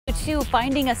to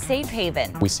finding a safe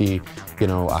haven. We see,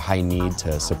 a high need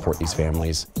to support these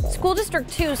families. School District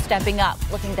 2 stepping up,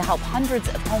 looking to help hundreds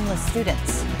of homeless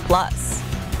students. Plus,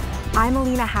 I'm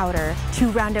Alina Howder.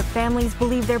 2 Roundup families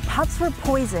believe their pups were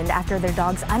poisoned after their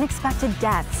dog's unexpected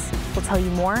deaths. We'll tell you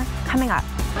more coming up.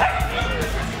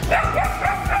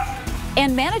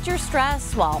 And manage your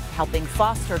stress while helping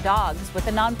foster dogs with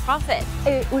a nonprofit.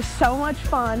 It was so much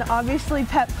fun. Obviously,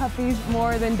 pet puppies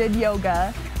more than did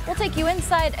yoga. We'll take you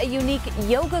inside a unique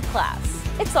yoga class.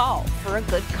 It's all for a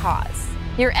good cause.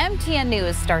 Your MTN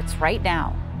News starts right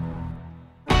now.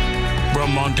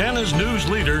 From Montana's news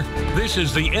leader, this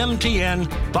is the MTN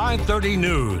 530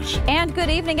 News. And good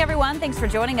evening, everyone. Thanks for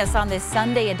joining us on this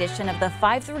Sunday edition of the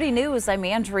 530 News. I'm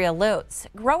Andrea Lutz.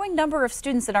 A growing number of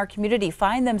students in our community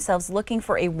find themselves looking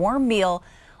for a warm meal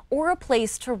or a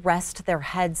place to rest their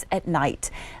heads at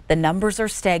night. The numbers are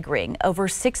staggering. Over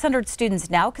 600 students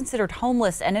now considered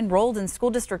homeless and enrolled in School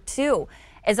District 2.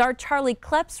 As our Charlie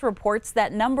Kleps reports,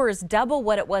 that number is double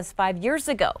what it was 5 years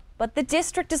ago. But the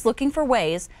district is looking for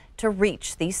ways to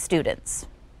reach these students.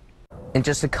 In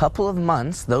just a couple of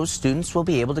months, those students will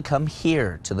be able to come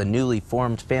here to the newly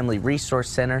formed Family Resource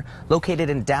Center located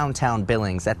in downtown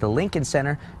Billings at the Lincoln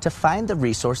Center to find the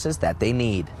resources that they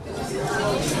need.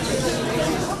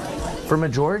 For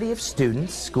majority of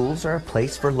students, schools are a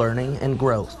place for learning and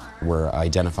growth. We're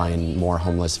identifying more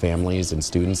homeless families and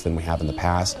students than we have in the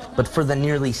past. But for the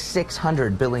nearly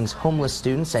 600 Billings homeless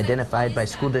students identified by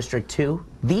School District 2,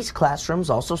 these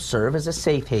classrooms also serve as a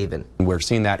safe haven. We're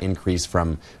seeing that increase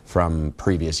from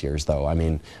previous years, though. I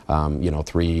mean,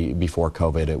 before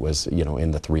COVID, it was,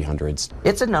 in the 300s.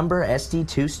 It's a number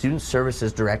SD2 Student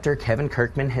Services Director Kevin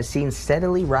Kirkman has seen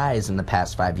steadily rise in the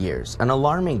past 5 years, an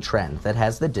alarming trend that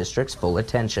has the district's full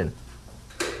attention.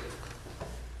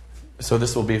 So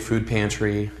this will be a food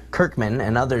pantry. Kirkman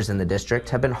and others in the district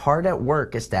have been hard at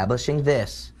work establishing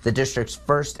this, the district's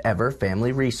first ever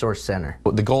Family Resource Center.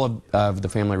 The goal of the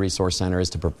Family Resource Center is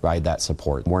to provide that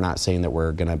support. We're not saying that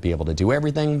we're going to be able to do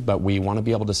everything, but we want to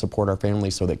be able to support our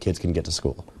families so that kids can get to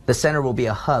school. The center will be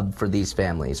a hub for these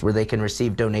families where they can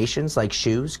receive donations like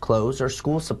shoes, clothes, or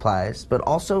school supplies, but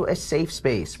also a safe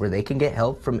space where they can get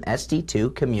help from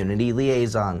SD2 community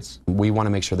liaisons. We want to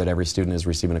make sure that every student is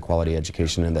receiving a quality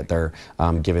education and that they're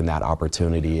given that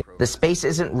opportunity. The space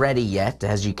isn't ready yet.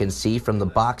 As you can see from the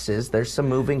boxes, there's some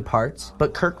moving parts,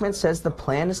 but Kirkman says the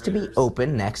plan is to be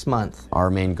open next month. Our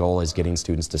main goal is getting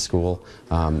students to school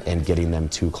and getting them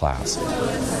to class.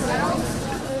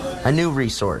 A new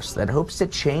resource that hopes to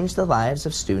change the lives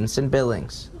of students in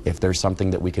Billings. If there's something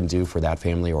that we can do for that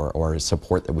family or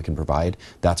support that we can provide,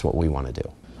 that's what we want to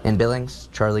do. In Billings,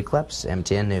 Charlie Kleps,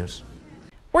 MTN News.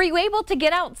 Were you able to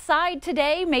get outside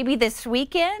today, maybe this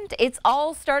weekend? It's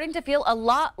all starting to feel a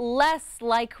lot less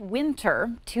like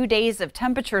winter. 2 days of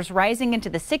temperatures rising into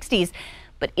the 60s,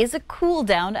 but is a cool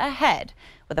down ahead?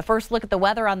 With a first look at the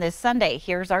weather on this Sunday,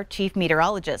 here's our chief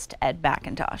meteorologist, Ed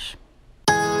McIntosh.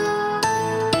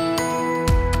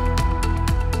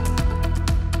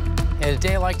 And a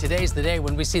day like today is the day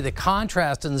when we see the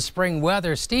contrast in the spring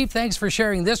weather. Steve, thanks for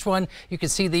sharing this one. You can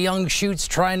see the young shoots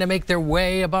trying to make their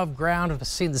way above ground. I've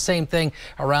seen the same thing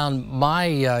around my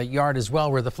yard as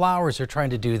well, where the flowers are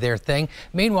trying to do their thing.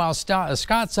 Meanwhile,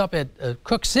 Scott's up at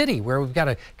Cook City, where we've got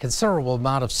a considerable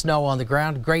amount of snow on the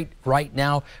ground. Great right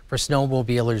now for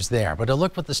snowmobilers there. But a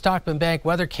look with the Stockman Bank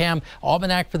Weather Cam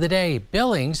Almanac for the day.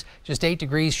 Billings just 8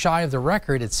 degrees shy of the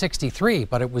record at 63,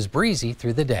 but it was breezy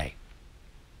through the day.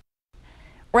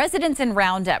 Residents in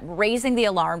Roundup raising the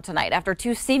alarm tonight after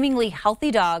 2 seemingly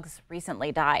healthy dogs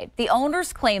recently died. The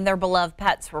owners claim their beloved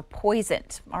pets were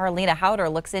poisoned. Our Alina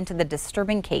Howder looks into the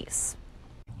disturbing case.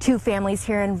 2 families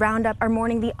here in Roundup are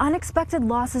mourning the unexpected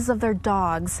losses of their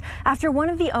dogs. After one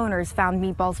of the owners found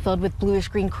meatballs filled with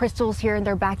bluish-green crystals here in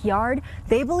their backyard,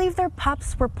 they believe their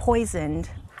pups were poisoned.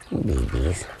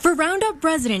 Babies. For Roundup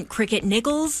resident Cricket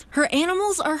Nichols, her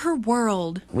animals are her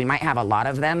world. We might have a lot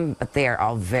of them, but they are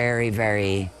all very,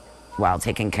 very well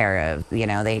taken care of.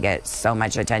 They get so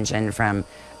much attention from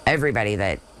everybody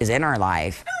that is in our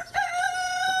life.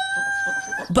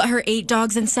 But her 8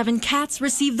 dogs and 7 cats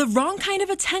received the wrong kind of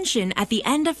attention at the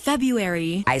end of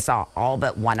February. I saw all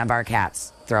but one of our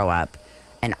cats throw up.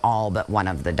 And all but one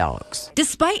of the dogs.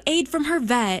 Despite aid from her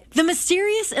vet, the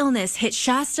mysterious illness hit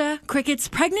Shasta, Cricket's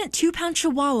pregnant 2-pound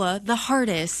chihuahua, the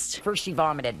hardest. First she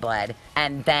vomited blood,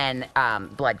 and then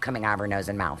blood coming out of her nose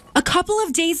and mouth. A couple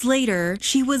of days later,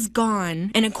 she was gone.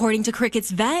 And according to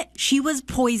Cricket's vet, she was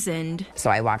poisoned.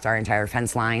 So I walked our entire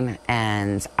fence line,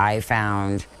 and I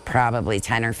found probably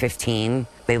 10 or 15.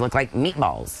 They look like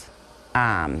meatballs.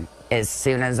 As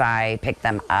soon as I picked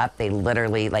them up, they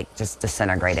literally just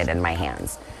disintegrated in my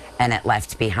hands. and it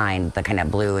left behind the kind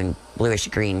of blue and bluish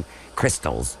green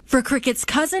crystals. For Cricket's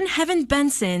cousin, Heaven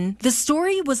Benson, the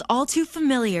story was all too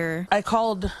familiar. I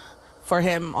called for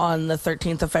him on the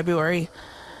 13th of February.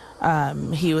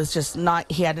 He was just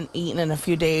he hadn't eaten in a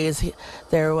few days.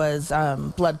 There was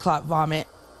blood clot vomit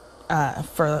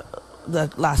for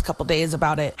the last couple days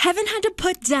about it. Heaven had to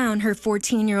put down her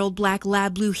 14-year-old black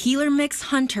lab blue heeler mix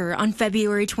Hunter on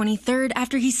February 23rd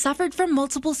after he suffered from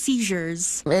multiple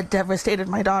seizures. It devastated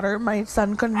my daughter. My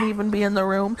son couldn't even be in the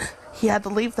room. He had to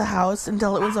leave the house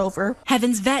until it was over.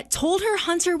 Heaven's vet told her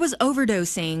Hunter was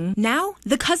overdosing. Now,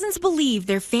 the cousins believe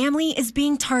their family is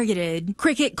being targeted.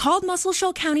 Cricket called Muscle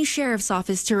Shoals County Sheriff's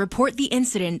Office to report the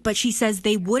incident, but she says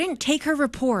they wouldn't take her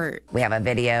report. We have a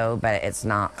video, but it's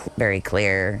not very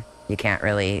clear. You can't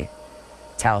really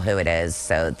tell who it is,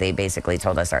 so they basically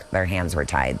told us their hands were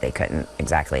tied. They couldn't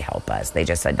exactly help us. They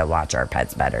just said to watch our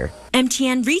pets better.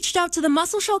 MTN reached out to the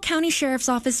Muscle Shoals County Sheriff's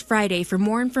Office Friday for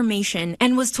more information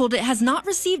and was told it has not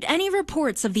received any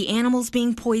reports of the animals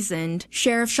being poisoned.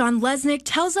 Sheriff Sean Lesnick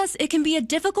tells us it can be a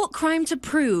difficult crime to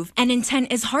prove, and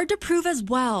intent is hard to prove as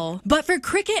well. But for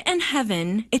Cricket and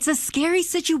Heaven, it's a scary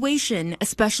situation,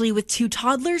 especially with 2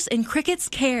 toddlers in Cricket's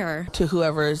care. To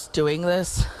whoever is doing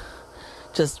this,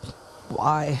 just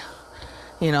why?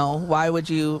 You know, why would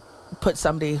you put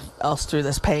somebody else through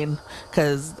this pain?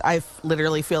 Because I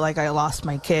literally feel like I lost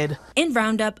my kid. In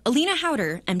Roundup, Alina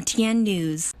Howder, MTN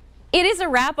News. It is a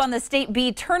wrap on the State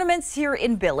B tournaments here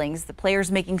in Billings. The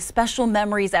players making special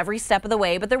memories every step of the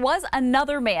way, but there was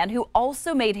another man who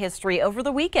also made history over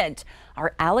the weekend.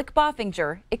 Our Alec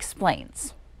Boffinger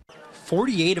explains.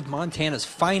 48 of Montana's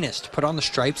finest put on the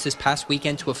stripes this past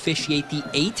weekend to officiate the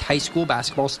 8 high school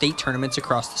basketball state tournaments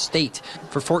across the state.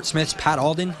 For Fort Smith's Pat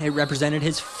Alden, it represented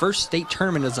his first state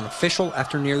tournament as an official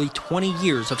after nearly 20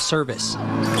 years of service.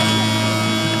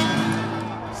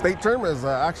 State tournament is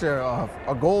actually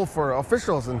a goal for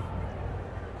officials, and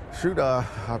shoot,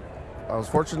 I was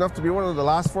fortunate enough to be one of the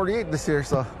last 48 this year,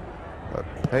 so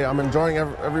hey, I'm enjoying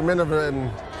every minute of it and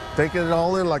taking it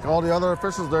all in like all the other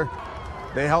officials there.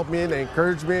 They help me and they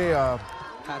encourage me.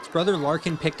 Pat's brother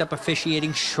Larkin picked up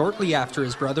officiating shortly after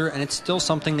his brother, and it's still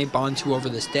something they bond to over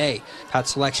this day.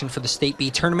 Pat's selection for the State B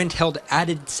tournament held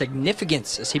added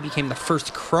significance as he became the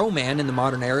first Crow man in the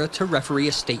modern era to referee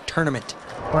a state tournament.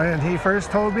 When he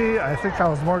first told me, I think I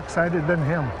was more excited than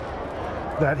him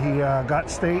that he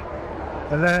got state.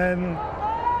 And then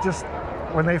just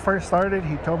when they first started,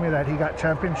 he told me that he got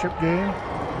championship game.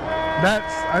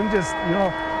 I'm just, you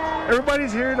know,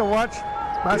 everybody's here to watch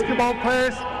basketball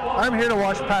players. I'm here to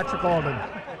watch Patrick Alden.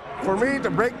 For me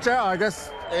to break chow, I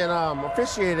guess, in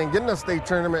officiating, getting a state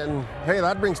tournament, and hey,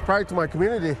 that brings pride to my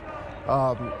community.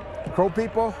 Crow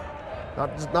people,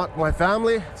 not my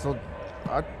family, so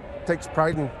that takes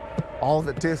pride in all of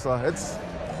it too. So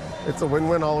it's a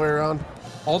win-win all the way around.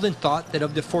 Alden thought that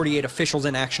of the 48 officials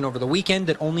in action over the weekend,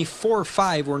 that only 4 or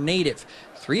 5 were native.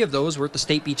 3 of those were at the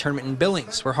State B tournament in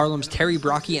Billings, where Harlem's Terry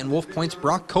Brocky and Wolf Point's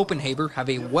Brock Copenhaver have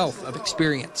a wealth of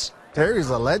experience. Terry's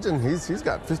a legend. He's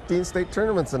got 15 state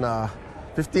tournaments and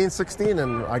 15, 16,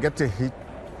 and I get to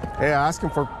I ask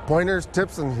him for pointers,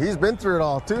 tips, and he's been through it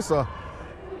all too. So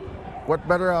what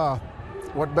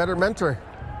better mentor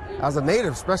as a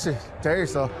native, especially Terry.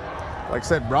 So like I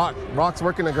said, Brock's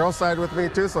working the girls' side with me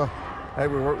too. So hey,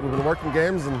 we've been working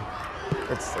games, and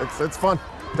it's fun,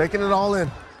 taking it all in.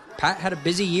 Pat had a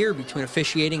busy year between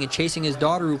officiating and chasing his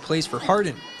daughter who plays for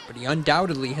Hardin, but he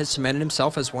undoubtedly has cemented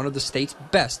himself as one of the state's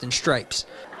best in stripes.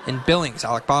 In Billings,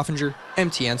 Alec Boffinger,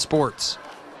 MTN Sports.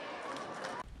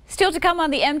 Still to come on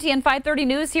the MTN 530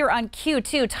 News here on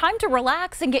Q2. Time to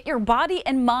relax and get your body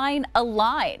and mind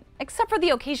aligned, except for the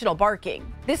occasional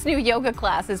barking. This new yoga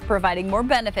class is providing more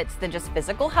benefits than just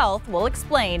physical health. We'll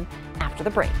explain after the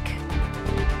break.